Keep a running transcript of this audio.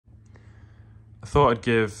I thought I'd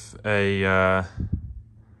give a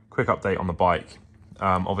quick update on the bike.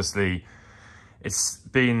 Obviously, it's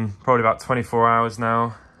been probably about 24 hours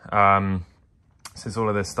now since all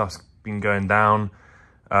of this stuff's been going down.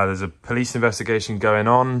 There's a police investigation going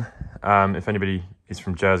on. If anybody is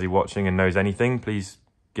from Jersey watching and knows anything, please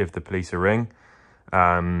give the police a ring.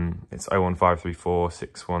 It's 01534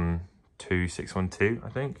 612 612, I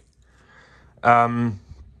think.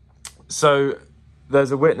 So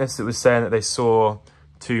there's a witness that was saying that they saw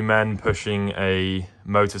two men pushing a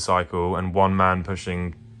motorcycle and one man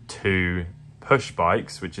pushing two push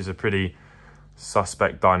bikes, which is a pretty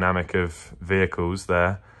suspect dynamic of vehicles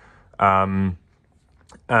there. Yeah,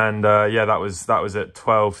 that was at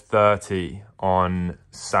 12:30 on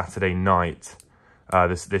Saturday night.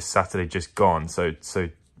 This Saturday just gone. So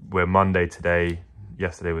we're Monday today.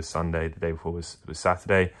 Yesterday was Sunday. The day before was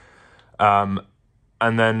Saturday.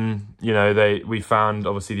 And then, you know, we found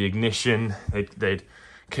obviously the ignition. They'd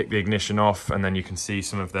kicked the ignition off, and then you can see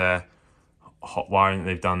some of their hot wiring that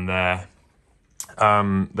they've done there.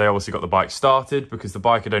 They obviously got the bike started because the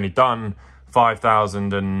bike had only done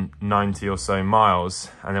 5,090 or so miles,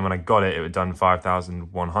 and then when I got it, it had done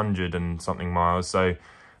 5,100 and something miles. So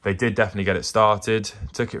they did definitely get it started.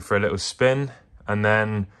 Took it for a little spin, and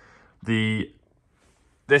then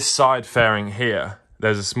this side fairing here,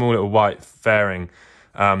 there's a small little white fairing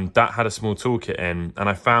that had a small toolkit in, and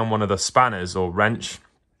I found one of the spanners or wrench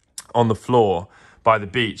on the floor by the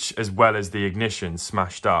beach, as well as the ignition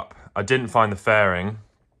smashed up. I didn't find the fairing,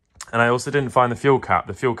 and I also didn't find the fuel cap.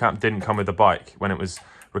 The fuel cap didn't come with the bike when it was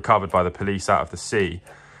recovered by the police out of the sea,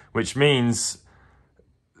 which means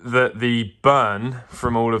that the burn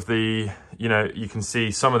from all of the, you know, you can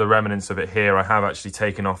see some of the remnants of it here. I have actually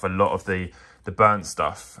taken off a lot of the burnt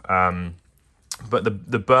stuff. But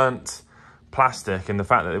the burnt plastic and the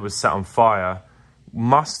fact that it was set on fire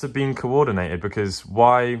must have been coordinated, because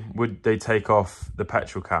why would they take off the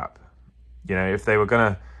petrol cap? You know, if they were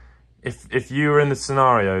gonna, if you were in the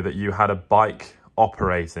scenario that you had a bike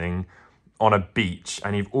operating on a beach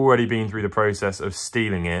and you've already been through the process of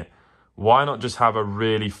stealing it, why not just have a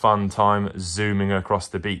really fun time zooming across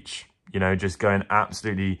the beach? You know, just going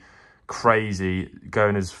absolutely crazy,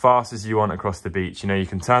 going as fast as you want across the beach. You know, you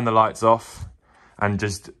can turn the lights off and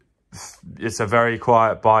just, it's a very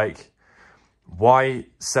quiet bike. Why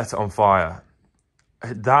set it on fire?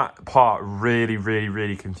 That part really, really,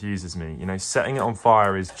 really confuses me. You know, setting it on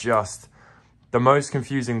fire is just the most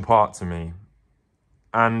confusing part to me.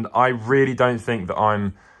 And I really don't think that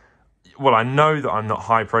well, I know that I'm not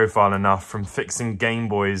high profile enough from fixing Game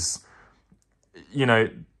Boys, you know,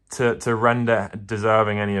 to render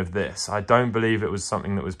deserving any of this. I don't believe it was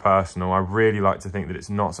something that was personal. I really like to think that it's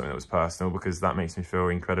not something that was personal, because that makes me feel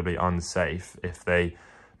incredibly unsafe if they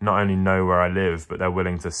not only know where I live, but they're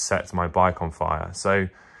willing to set my bike on fire. So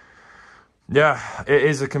yeah, it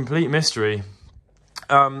is a complete mystery.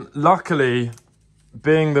 Luckily,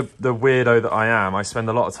 being the weirdo that I am, I spend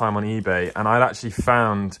a lot of time on eBay, and I'd actually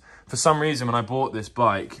found, for some reason, when I bought this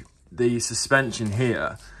bike, the suspension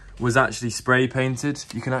here was actually spray painted.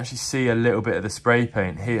 You can actually see a little bit of the spray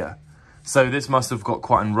paint here. So this must have got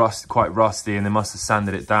quite rusty, and they must have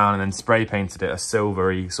sanded it down and then spray painted it a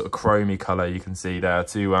silvery sort of chromy color, you can see there,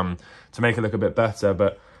 to make it look a bit better.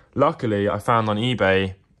 But luckily I found on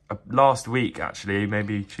eBay last week, actually,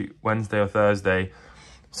 maybe Wednesday or Thursday,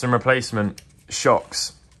 some replacement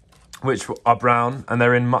shocks which are brown, and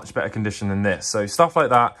they're in much better condition than this. So stuff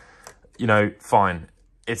like that, you know, fine.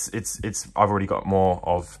 I've already got more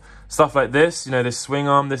of stuff like this. You know, this swing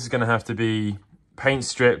arm, this is going to have to be paint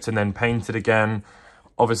stripped and then painted again.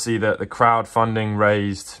 Obviously, the crowdfunding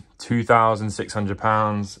raised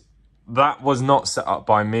 £2,600. That was not set up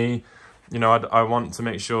by me. You know, I want to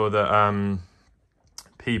make sure that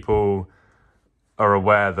people are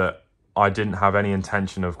aware that I didn't have any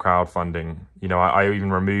intention of crowdfunding. You know, I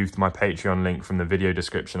even removed my Patreon link from the video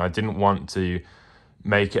description. I didn't want to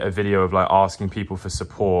make it a video of like asking people for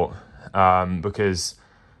support, because,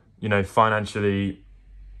 you know, financially,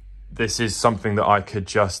 this is something that I could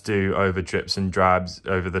just do over drips and drabs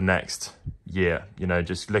over the next year. You know,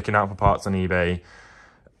 just looking out for parts on eBay,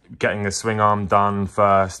 getting the swing arm done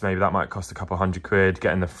first, maybe that might cost a couple £100,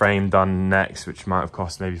 getting the frame done next, which might have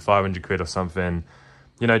cost maybe £500 or something.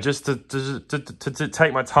 You know, just to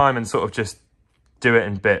take my time and sort of just do it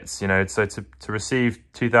in bits, you know. So to receive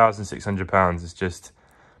 £2,600 is just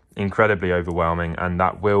incredibly overwhelming, and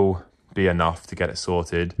that will be enough to get it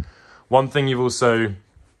sorted. One thing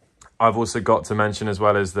I've also got to mention as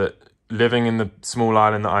well is that living in the small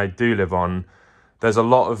island that I do live on, there's a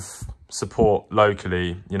lot of support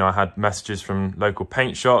locally. You know, I had messages from local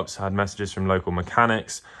paint shops, I had messages from local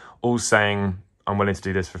mechanics, all saying I'm willing to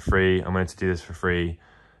do this for free. I'm willing to do this for free.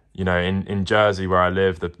 You know, in Jersey where I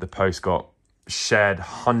live, the post got shared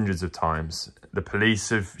hundreds of times. The police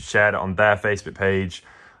have shared it on their Facebook page.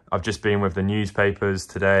 I've just been with the newspapers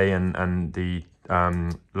today and the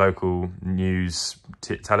local news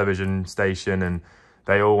television station, and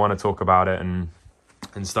they all want to talk about it and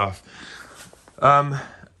stuff.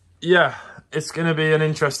 Yeah, it's going to be an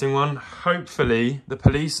interesting one. Hopefully the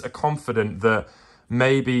police are confident that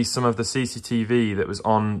maybe some of the CCTV that was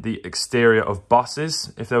on the exterior of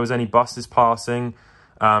buses, if there was any buses passing.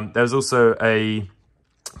 There was also a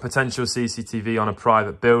potential CCTV on a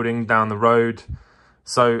private building down the road.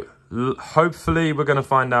 So hopefully we're going to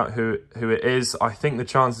find out who it is. I think the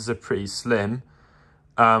chances are pretty slim.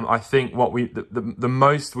 I think what the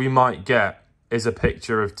most we might get is a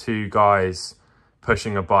picture of two guys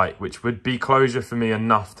pushing a bike, which would be closure for me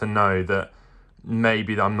enough to know that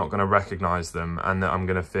maybe I'm not going to recognize them and that I'm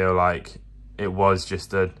going to feel like it was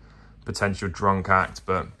just a potential drunk act.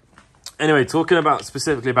 But anyway, talking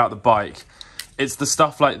specifically about the bike, it's the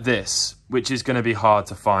stuff like this which is going to be hard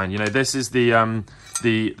to find. You know, this is the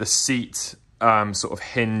seat sort of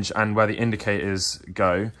hinge and where the indicators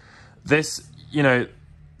go. This, you know,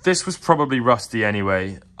 this was probably rusty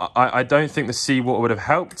anyway. I don't think the seawater would have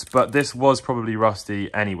helped, but this was probably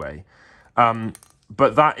rusty anyway.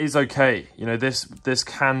 But that is okay. You know, this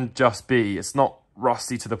can just be, it's not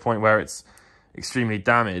rusty to the point where it's extremely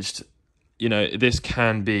damaged. You know, this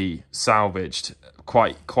can be salvaged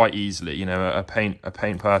quite easily. You know, a paint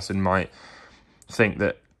person might think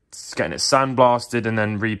that getting it sandblasted and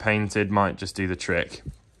then repainted might just do the trick.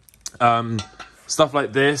 Stuff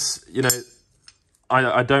like this, you know,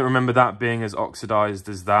 I don't remember that being as oxidized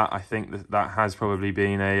as that. I think that has probably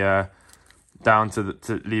been a down to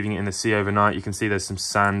leaving it in the sea overnight. You can see there's some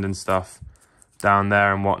sand and stuff down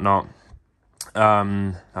there and whatnot.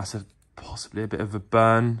 That's possibly a bit of a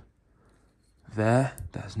burn there.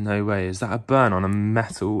 There's no way. Is that a burn on a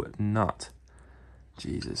metal nut?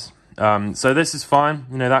 Jesus. So this is fine.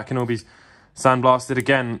 You know, that can all be sandblasted.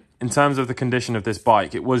 Again, in terms of the condition of this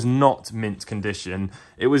bike, it was not mint condition.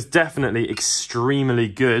 It was definitely extremely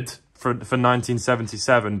good for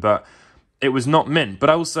 1977, but it was not mint.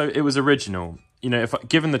 But also, it was original. You know, if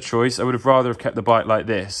given the choice, I would have rather have kept the bike like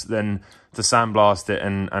this than to sandblast it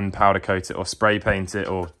and powder coat it or spray paint it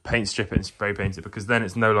or paint strip it and spray paint it, because then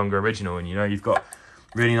it's no longer original. And, you know, you've got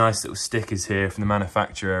really nice little stickers here from the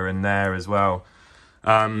manufacturer and there as well.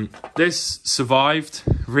 This survived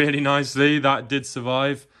really nicely. That did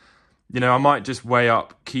survive. You know, I might just weigh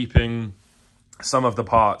up keeping some of the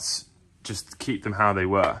parts, just keep them how they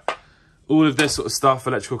were. All of this sort of stuff,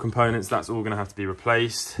 electrical components, that's all going to have to be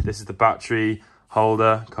replaced. This is the battery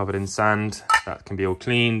holder covered in sand. That can be all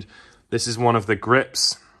cleaned. This is one of the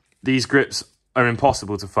grips. These grips are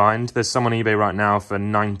impossible to find. There's some on eBay right now for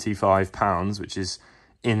 £95, which is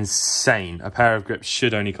insane. A pair of grips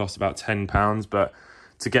should only cost about £10, but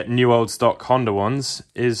to get new old stock Honda ones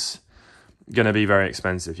is going to be very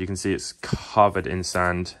expensive. You can see it's covered in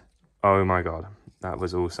sand. Oh my God, that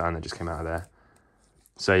was all sand that just came out of there.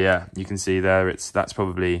 So yeah, you can see there, that's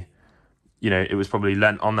probably, you know, it was probably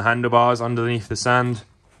lent on the handlebars underneath the sand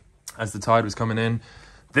as the tide was coming in.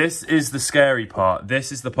 This is the scary part.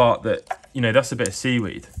 This is the part that, you know, that's a bit of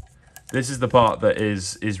seaweed. This is the part that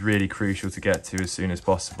is really crucial to get to as soon as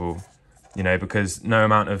possible, you know, because no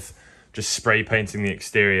amount of just spray painting the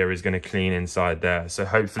exterior is going to clean inside there. So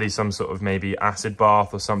hopefully some sort of maybe acid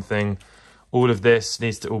bath or something. All of this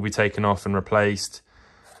needs to all be taken off and replaced.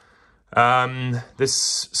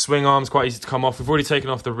 This swing arm's quite easy to come off. We've already taken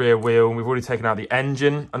off the rear wheel. We've already taken out the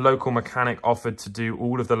engine. A local mechanic offered to do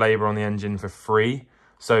all of the labor on the engine for free.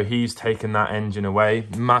 So he's taken that engine away.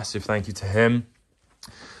 Massive thank you to him.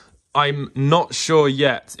 I'm not sure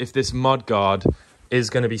yet if this mudguard is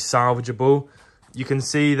going to be salvageable. You can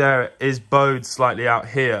see there is bowed slightly out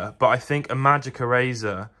here, but I think a magic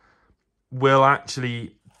eraser will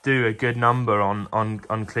actually do a good number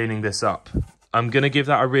on cleaning this up. I'm going to give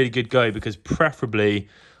that a really good go, because preferably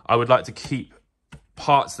I would like to keep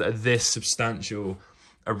parts that are this substantial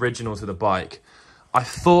original to the bike. I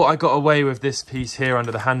thought I got away with this piece here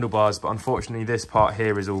under the handlebars, but unfortunately this part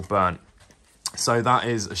here is all burnt. So that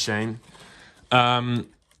is a shame.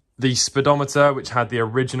 The speedometer, which had the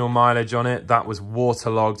original mileage on it, that was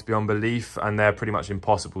waterlogged beyond belief, and they're pretty much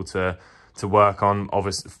impossible to work on,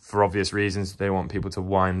 for obvious reasons. They want people to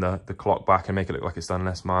wind the clock back and make it look like it's done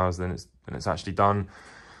less miles than it's actually done.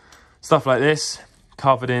 Stuff like this,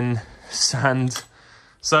 covered in sand.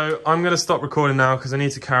 So I'm going to stop recording now because I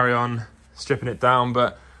need to carry on stripping it down,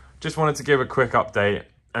 but just wanted to give a quick update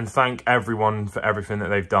and thank everyone for everything that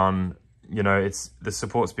they've done. you know, the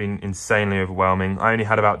support's been insanely overwhelming. I only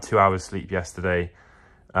had about 2 hours sleep yesterday,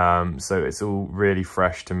 so it's all really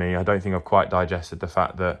fresh to me. I don't think I've quite digested the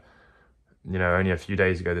fact that, you know, only a few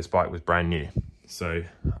days ago this bike was brand new. So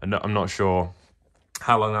I'm not sure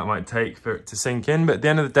how long that might take for it to sink in, but at the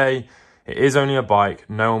end of the day, it is only a bike.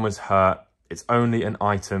 No one was hurt. It's only an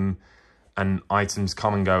item, and items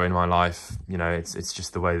come and go in my life. You know, it's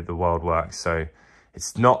just the way that the world works. So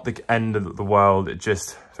it's not the end of the world. It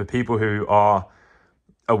just, for people who are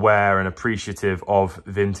aware and appreciative of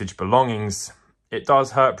vintage belongings, it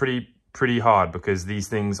does hurt pretty hard, because these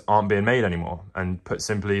things aren't being made anymore. And put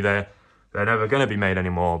simply, they're never going to be made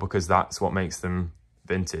anymore, because that's what makes them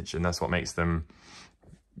vintage, and that's what makes them,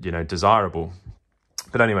 you know, desirable.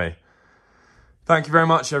 But anyway, thank you very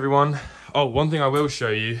much, everyone. Oh, one thing I will show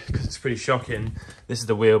you, because it's pretty shocking. This is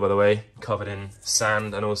the wheel, by the way, covered in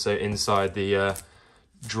sand, and also inside the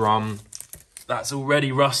drum, that's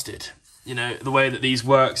already rusted. You know, the way that these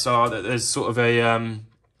works are that there's sort of a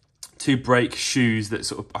 2 brake shoes that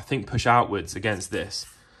sort of, I think, push outwards against this.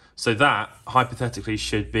 So that, hypothetically,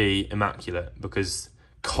 should be immaculate, because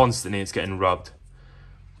constantly it's getting rubbed.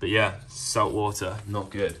 But yeah, salt water, not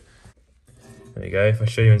good. There you go, if I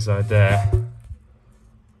show you inside there,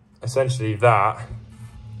 essentially that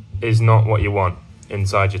is not what you want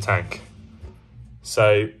inside your tank.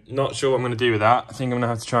 So, not sure what I'm going to do with that. I think I'm going to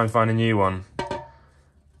have to try and find a new one.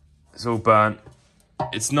 It's all burnt.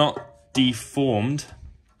 It's not deformed.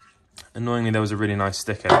 Annoyingly, there was a really nice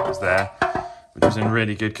sticker that was there, which was in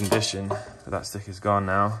really good condition, but that sticker's gone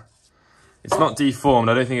now. It's not deformed.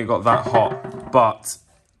 I don't think it got that hot, but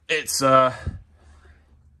it's it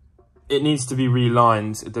needs to be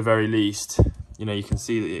relined at the very least. You know, you can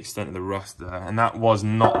see the extent of the rust there, and that was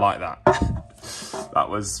not like that. That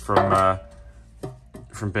was from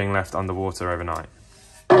being left underwater overnight.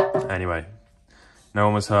 Anyway, no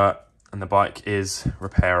one was hurt, and the bike is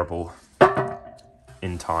repairable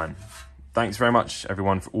in time. Thanks very much,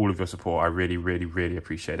 everyone, for all of your support. I really, really, really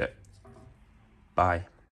appreciate it. Bye.